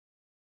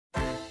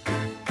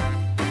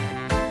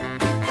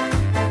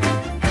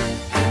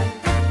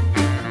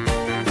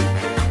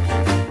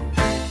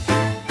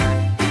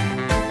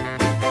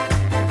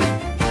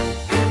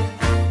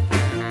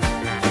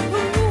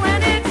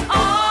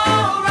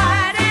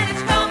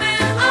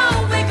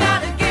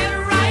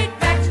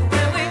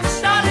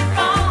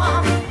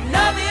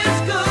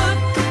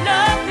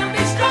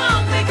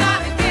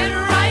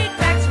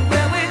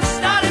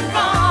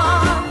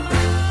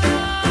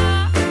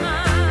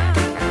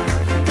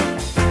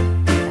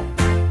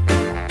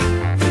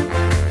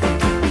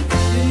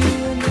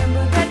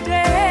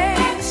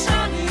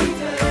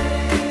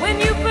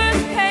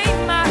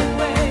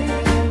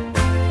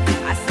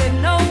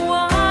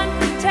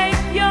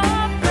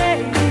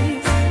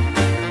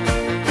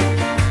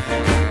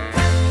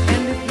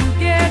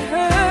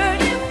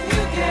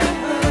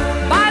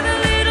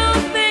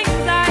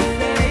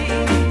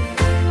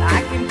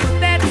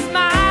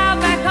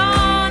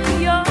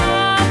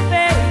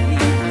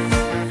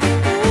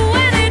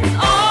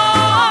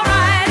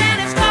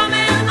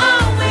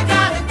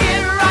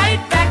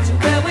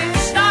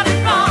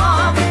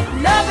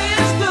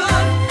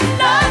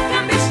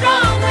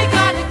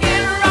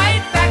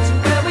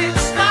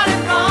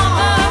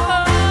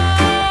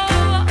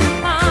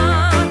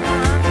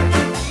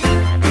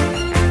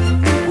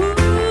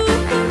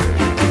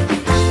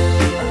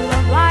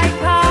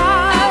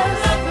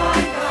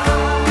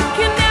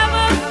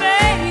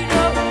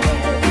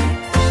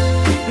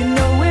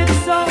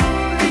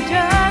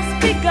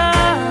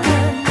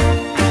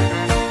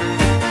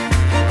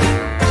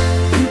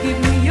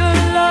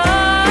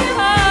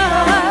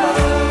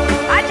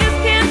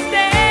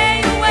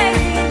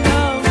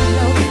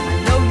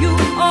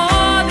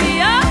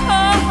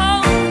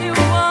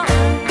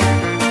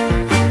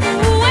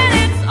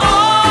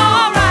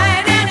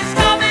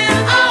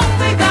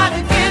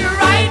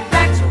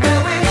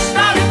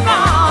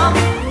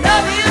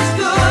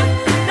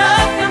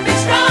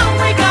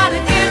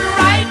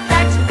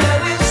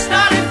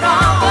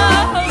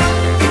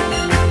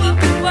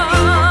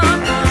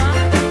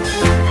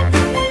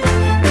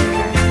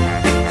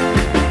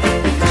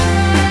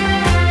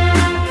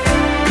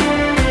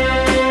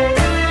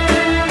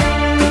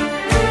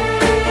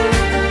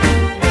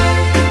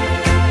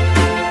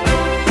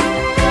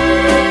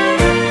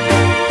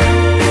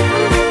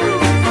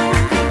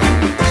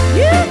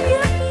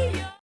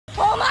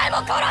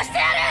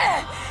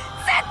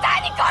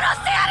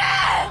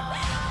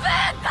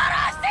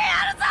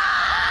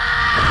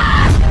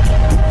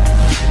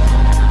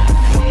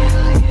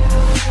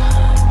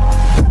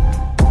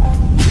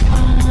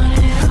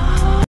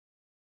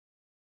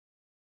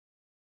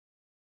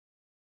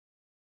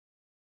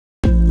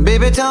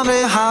Baby, tell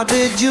me, how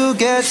did you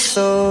get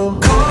so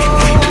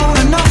cold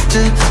enough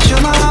to chill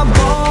my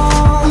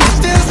bones?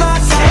 Feels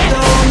like I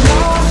don't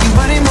know you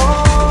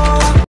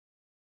anymore.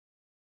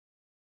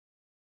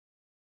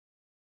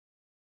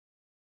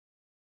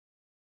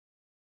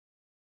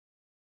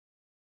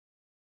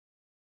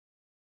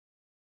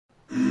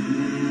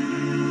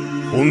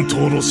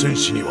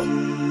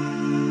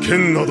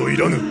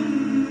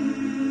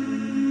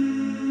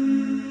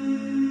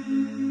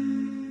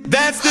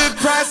 That's the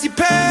price you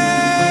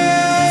pay.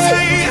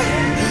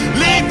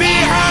 Leave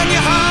behind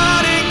your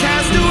heart and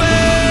cast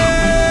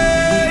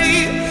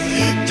away.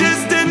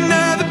 Just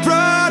another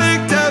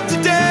product of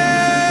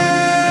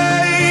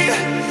today.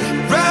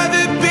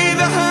 Rather be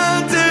the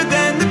hunter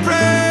than the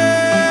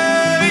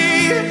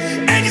prey.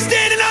 And you're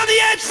standing on the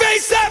edge,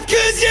 face up,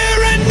 'cause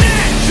you're a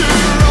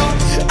natural.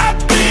 A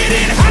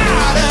bleeding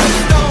heart of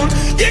stone.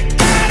 You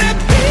gotta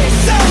be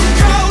so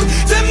cold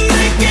to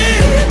make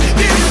it in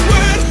this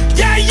world.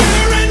 Yeah,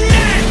 you're a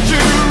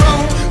natural,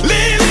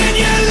 living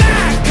your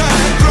life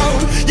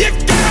cutthroat. You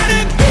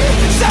gotta be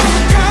so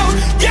cold.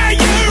 Yeah,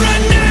 you're a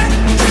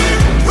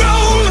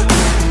natural.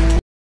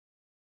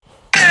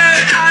 I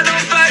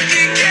don't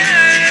fucking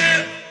care.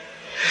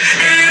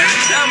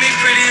 Tell me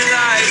pretty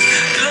lies,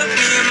 look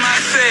me in my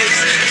face.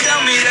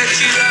 Tell me that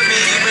you love me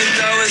even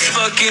though it's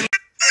fucking.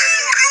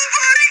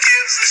 Nobody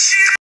gives a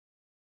shit.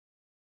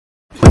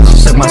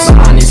 Suck my soul,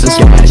 I need some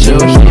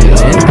spiritual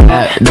healing.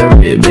 At the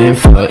ribbon,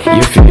 fuck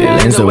your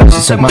feelings. The way she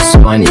suck my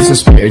soul, I need some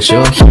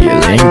spiritual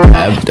healing.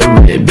 Grab the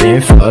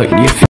ribbon, fuck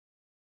your feelings.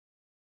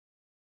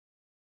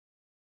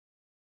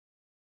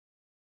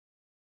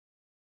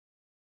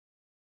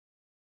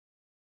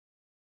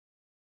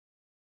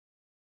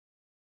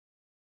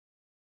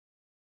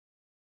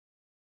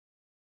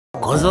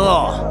小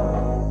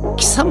僧、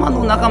貴様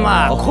の仲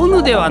間コ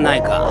ヌではな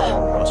いか。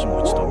私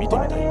も一度見て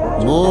みたい。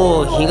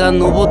もう日が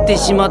昇って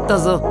しまった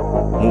ぞ。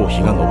もう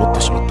日が昇っ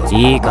てしまったぞ。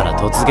いいから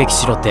突撃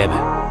しろテーブ。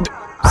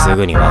す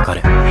ぐにわか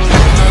る。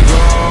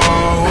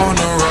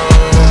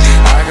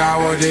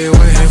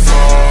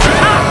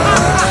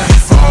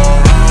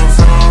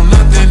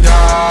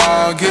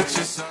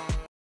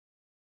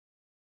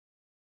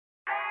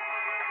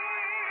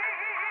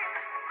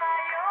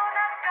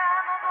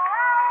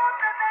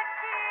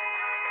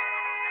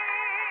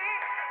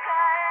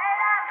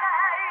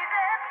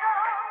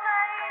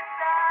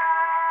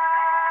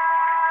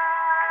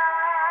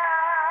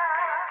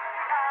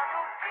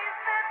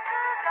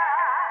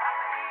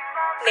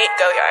Nate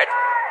Goyard.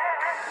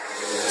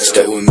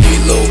 Stay with me,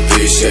 little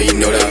bitch, yeah, you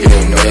know that I'm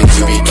your man.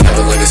 You be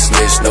capping like a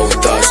snitch, no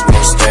thoughts,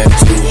 no stand.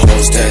 2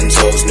 hoes, 10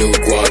 toes, new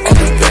guac on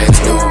the bands.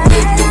 New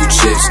wig, new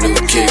chips, new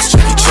kicks,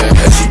 Jackie Chan,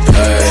 as she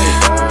pay.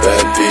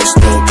 Bad bitch,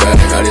 no bag,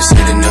 I just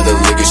need another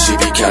lick and she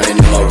be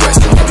counting in my rest.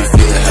 I be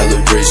feeling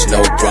hella rich,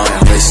 no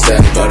Brian, I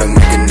step, about to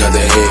make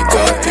another hit.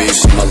 God,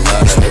 bitch, in my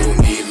life, stay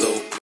with me, little.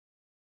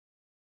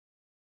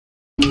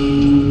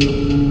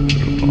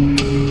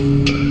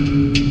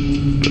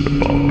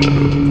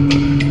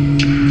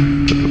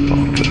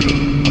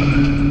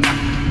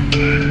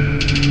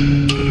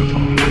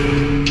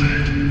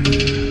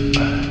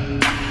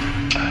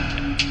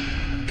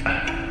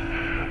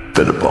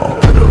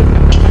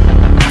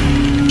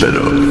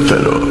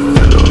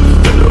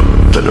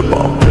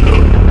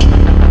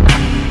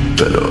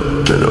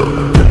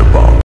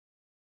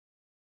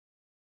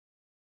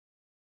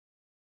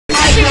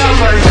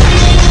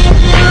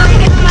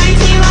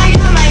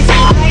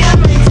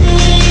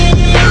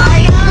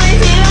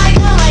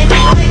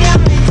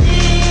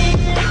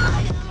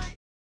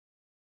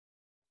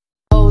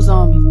 Pose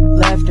on me,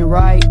 left and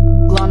right.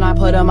 Glow 9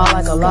 put them out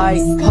like a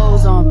light.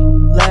 Pose on me,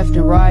 left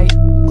and right.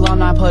 Glow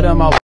 9 put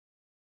them out.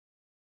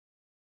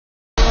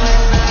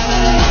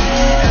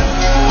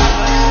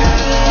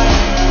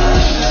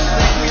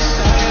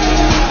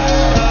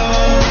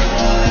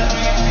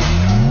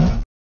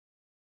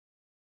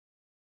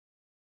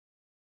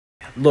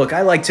 Look,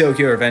 I like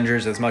Tokyo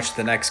Revengers as much as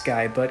the next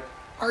guy, but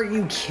are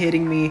you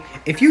kidding me?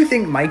 If you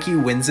think Mikey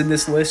wins in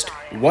this list,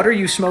 what are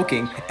you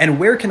smoking, and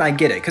where can I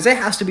get it? Because it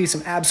has to be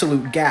some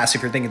absolute gas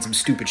if you're thinking some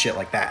stupid shit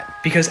like that.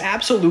 Because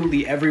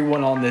absolutely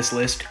everyone on this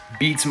list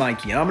beats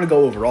Mikey, and I'm gonna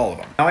go over all of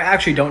them. Now, I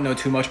actually don't know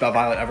too much about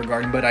Violet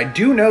Evergarden, but I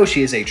do know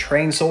she is a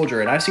trained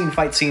soldier, and I've seen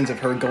fight scenes of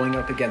her going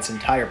up against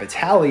entire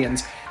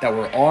battalions that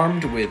were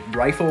armed with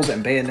rifles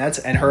and bayonets,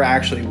 and her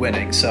actually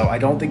winning, so I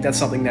don't think that's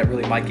something that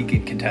really Mikey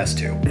can contest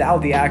to.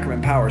 Without the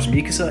Ackerman powers,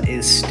 Mikasa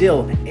is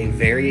still a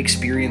very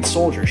experienced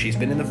soldier. She's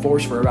been in the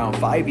force for around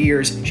 5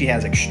 years, she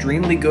has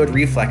extremely good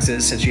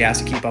reflexes since she has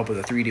to keep up with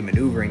the 3D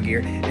maneuvering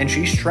gear, and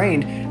she's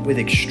trained with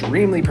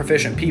extremely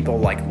proficient people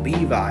like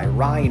Levi,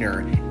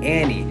 Reiner,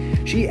 Annie.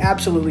 She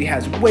absolutely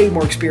has way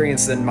more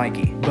experience than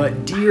Mikey,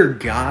 but dear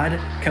God,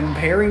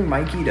 comparing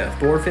Mikey to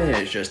Thorfinn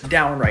is just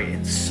downright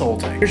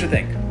insulting. Here's the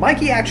thing,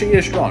 Mikey actually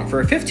is strong. For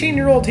a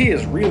 15-year-old, he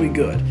is really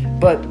good,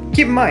 but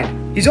keep in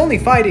mind, He's only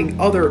fighting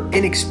other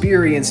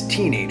inexperienced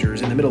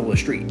teenagers in the middle of the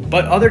street.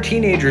 But other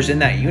teenagers in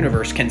that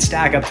universe can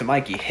stack up to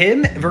Mikey.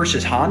 Him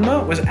versus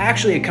Hanma was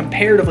actually a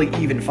comparatively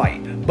even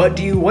fight. But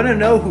do you want to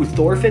know who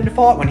Thorfinn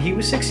fought when he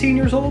was 16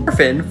 years old?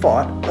 Thorfinn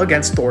fought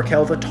against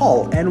Thorkel the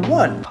Tall and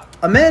won.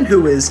 A man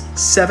who is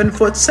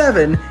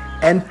 7'7"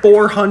 and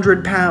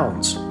 400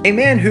 pounds. A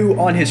man who,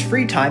 on his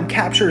free time,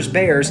 captures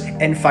bears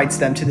and fights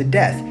them to the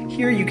death.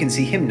 Here you can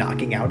see him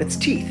knocking out its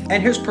teeth.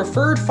 And his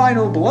preferred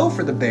final blow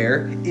for the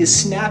bear is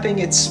snapping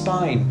its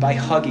spine by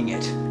hugging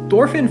it.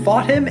 Thorfinn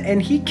fought him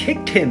and he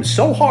kicked him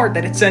so hard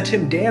that it sent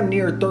him damn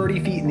near 30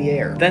 feet in the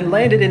air, then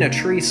landed in a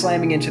tree,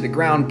 slamming into the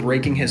ground,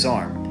 breaking his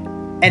arm.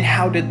 And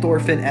how did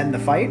Thorfinn end the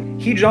fight?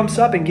 He jumps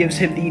up and gives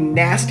him the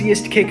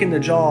nastiest kick in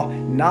the jaw,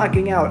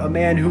 knocking out a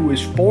man who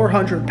is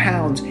 400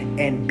 pounds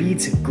and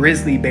beats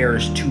grizzly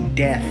bears to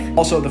death.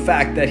 Also, the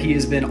fact that he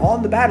has been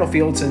on the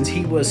battlefield since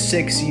he was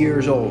 6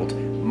 years old.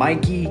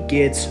 Mikey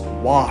gets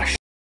washed.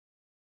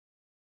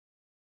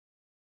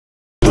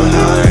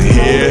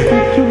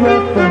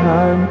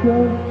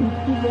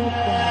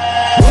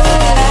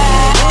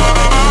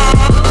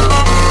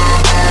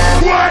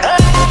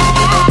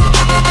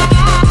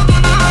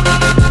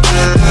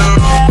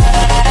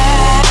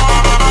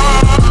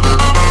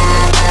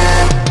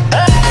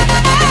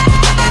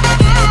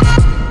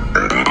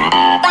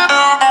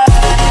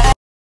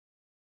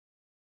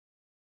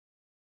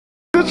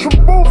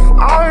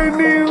 I ain't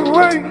even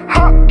right.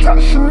 Hot top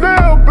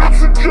Chanel, bitch,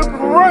 we drippin'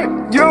 right.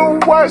 Young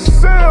white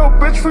cell,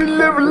 bitch, we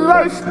living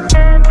life.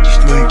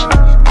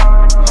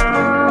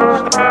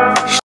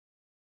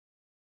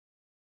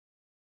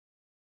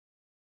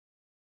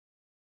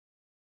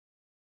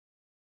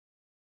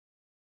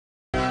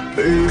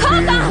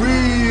 Baby, we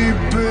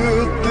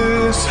built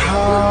this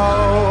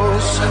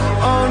house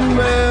on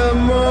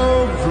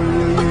memories.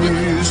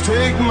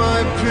 Take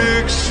my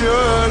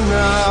picture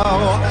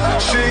now,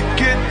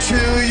 shake it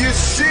till you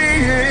see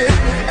it.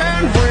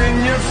 And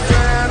when your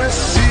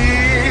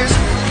fantasies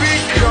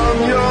become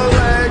your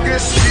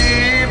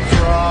legacy,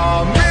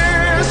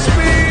 promise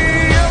me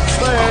a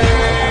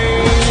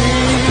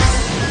place.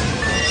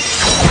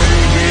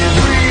 Baby,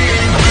 we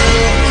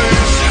built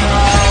this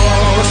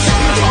house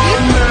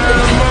on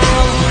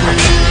memories.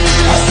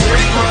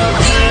 Take my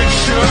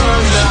picture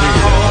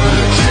now,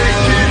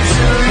 shake it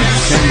till you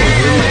see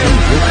it.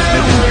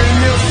 And when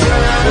your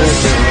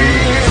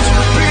fantasies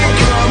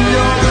become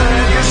your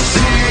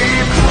legacy,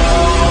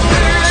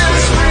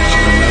 promise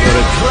me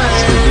a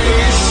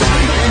place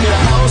in your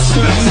house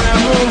of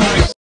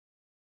memories.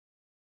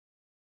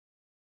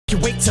 You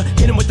wait to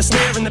hit him with the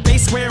snare and the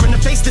bass, square in the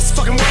face. This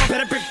fucking world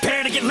better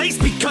prepare to get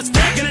laced, because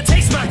they're gonna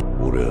taste my.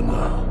 俺は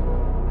な、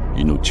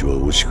命は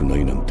惜しくな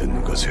いなんて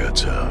抜かせや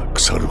つは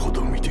腐るほ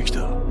ど見てき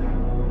た。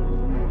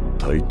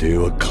大抵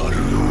は軽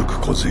く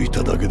小づい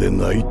ただけで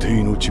泣いて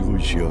命乞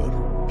いしやがる。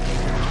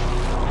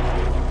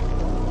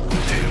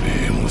て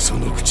めえもそ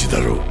の口だ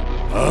ろう、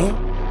あ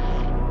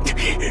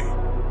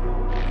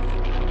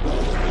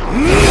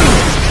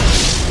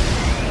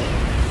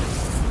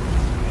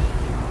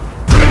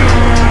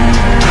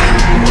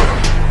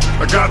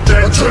I got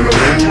that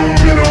adrenaline.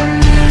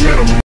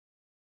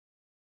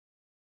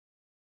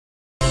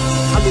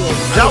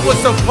 That was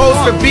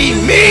supposed to be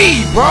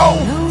me, bro.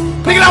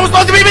 Nigga, that was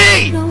supposed to be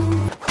me.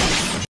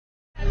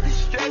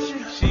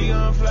 She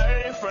gon'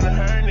 flirt in front of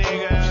her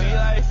nigga. She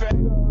like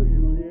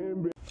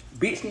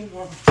Bitch, me,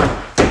 bro.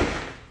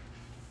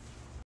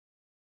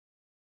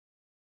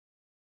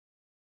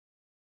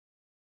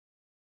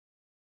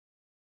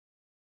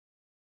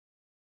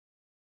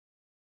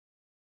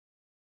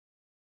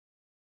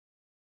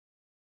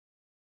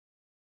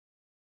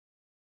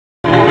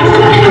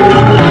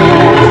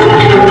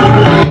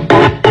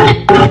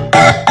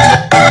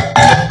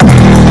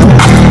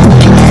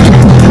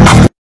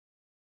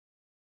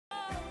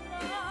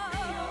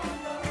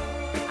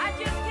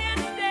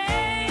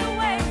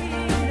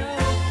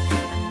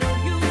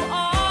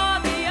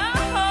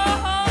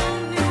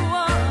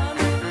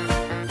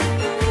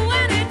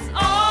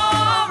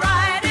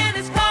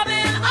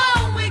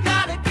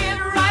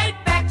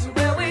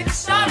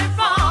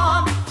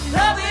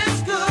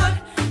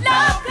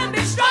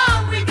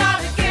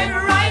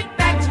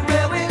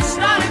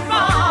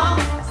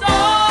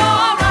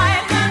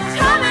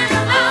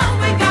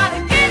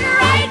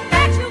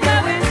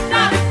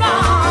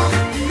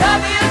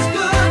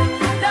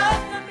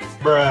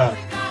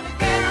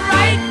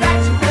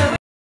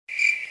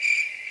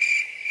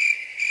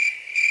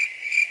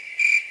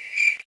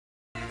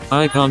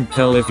 I can't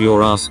tell if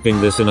you're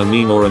asking this in a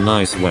mean or a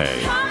nice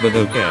way, but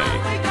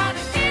okay.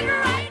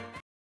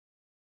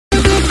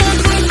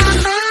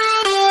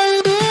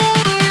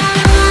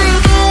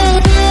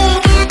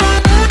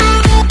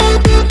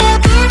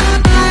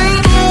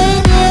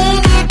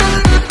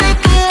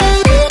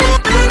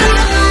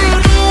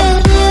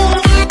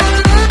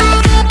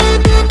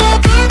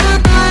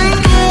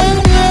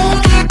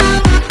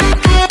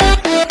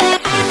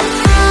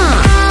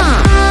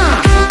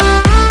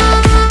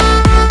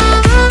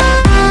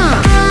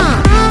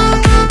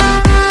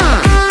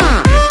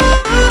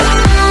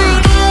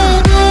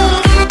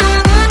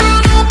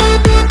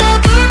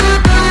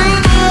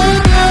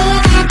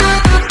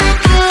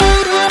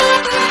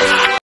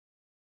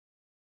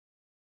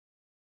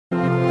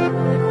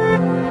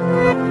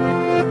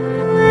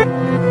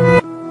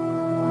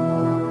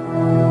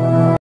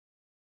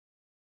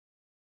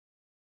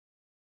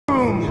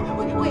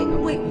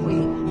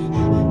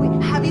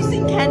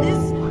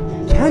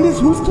 Candace?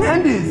 Who's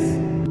Candace?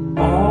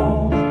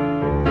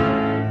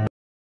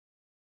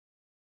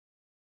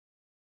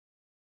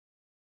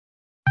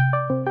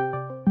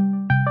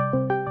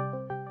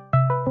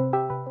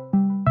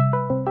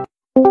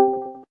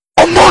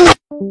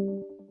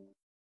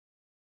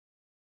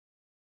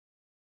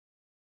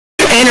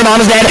 Ain't her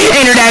mom's dead,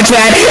 ain't her dad's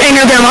fat, ain't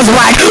her grandma's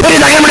black. What is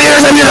that gonna be?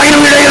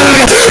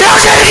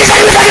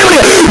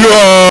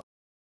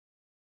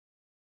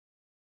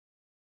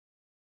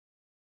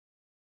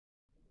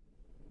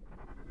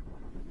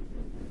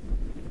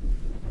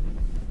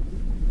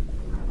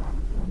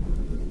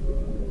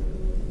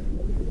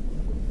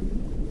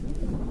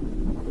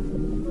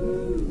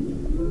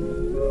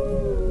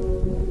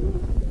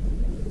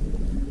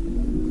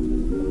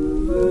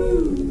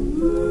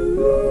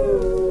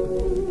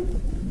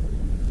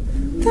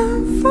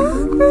 Don't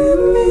fuck with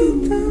me,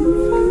 don't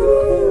fuck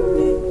with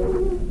me.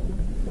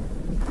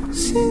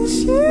 Since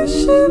you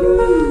shut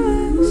my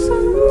eyes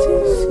on to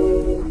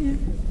see you,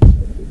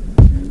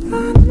 I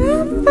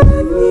never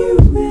knew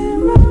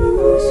where I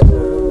was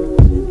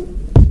going.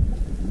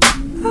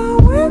 I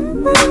went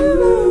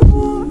below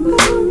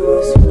what I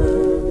was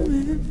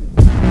swimming.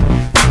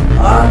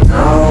 I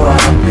know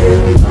I've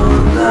been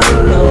on a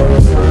long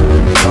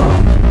time, but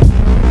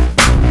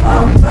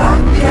I'm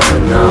back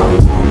and I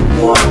want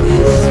what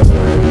is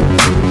mine.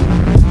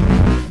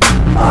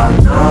 I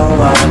know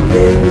I've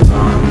been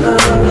on a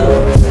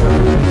long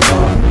time,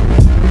 but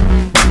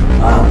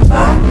I'm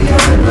back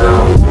and I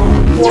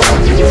want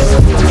what is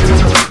mine.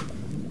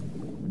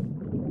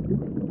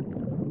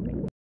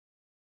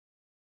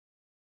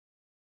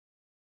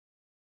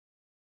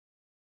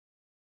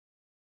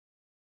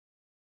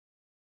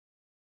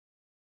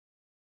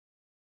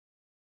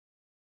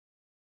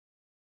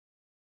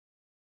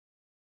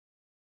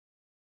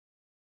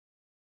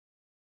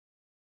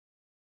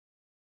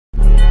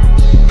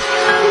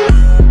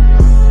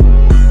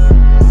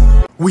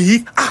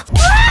 We are.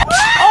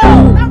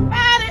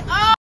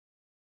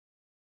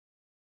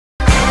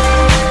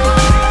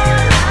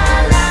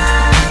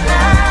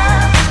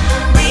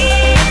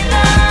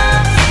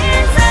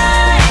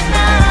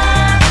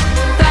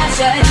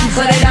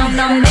 Put it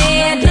on me.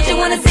 Don't you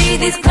wanna see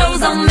these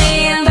clothes on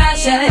me?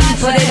 Fashion,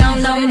 put it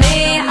on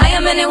me. I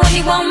am anyone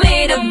you want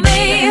me to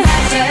be.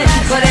 Fashion,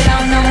 put it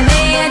on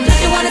me.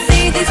 Don't you wanna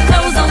see these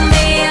clothes on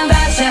me?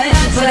 Fashion,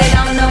 put it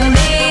on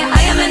me.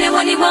 I am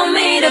anyone you want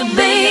me to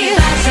be.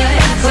 Fashion,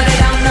 put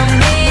it on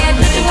me.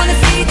 Don't you wanna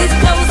see these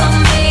clothes on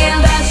me?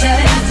 Fashion,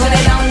 put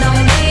it on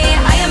me.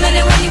 I am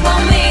anyone you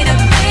want me to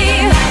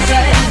be.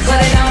 Fashion, put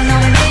it on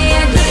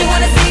me. Don't you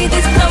wanna see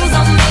these clothes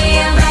on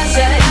me?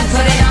 Fashion,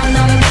 put it on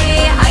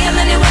me. I am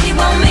anyone you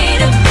want me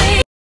to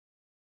be.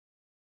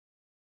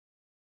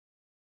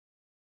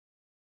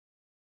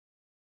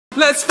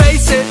 Let's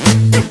face it,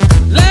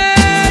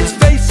 let's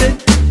face it,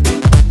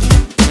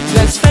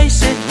 let's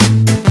face it,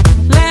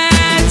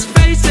 let's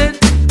face it.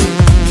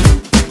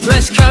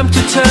 Let's come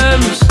to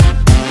terms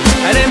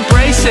and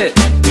embrace it.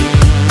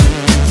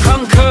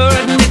 Conquer,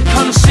 admit,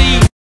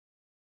 concede,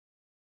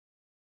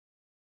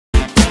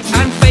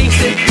 and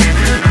face it.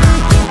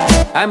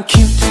 I'm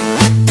cute,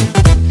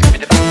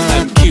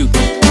 I'm cute,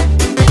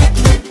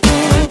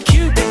 I'm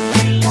cute.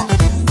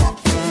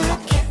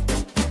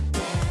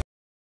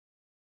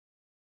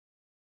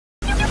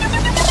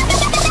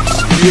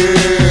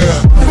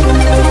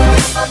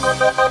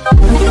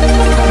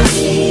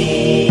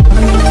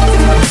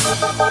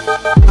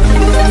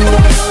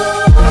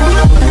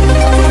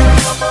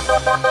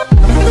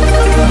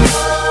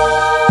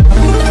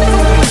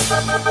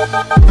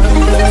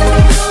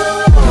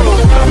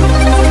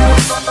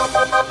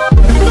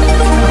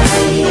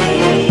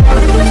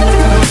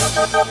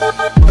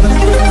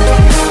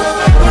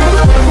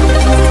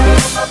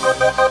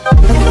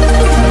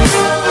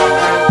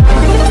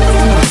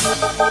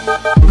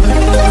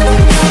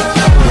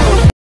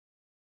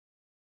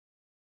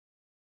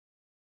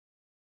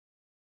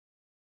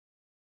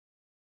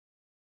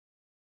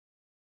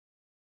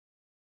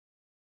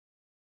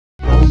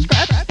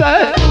 Scratch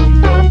that.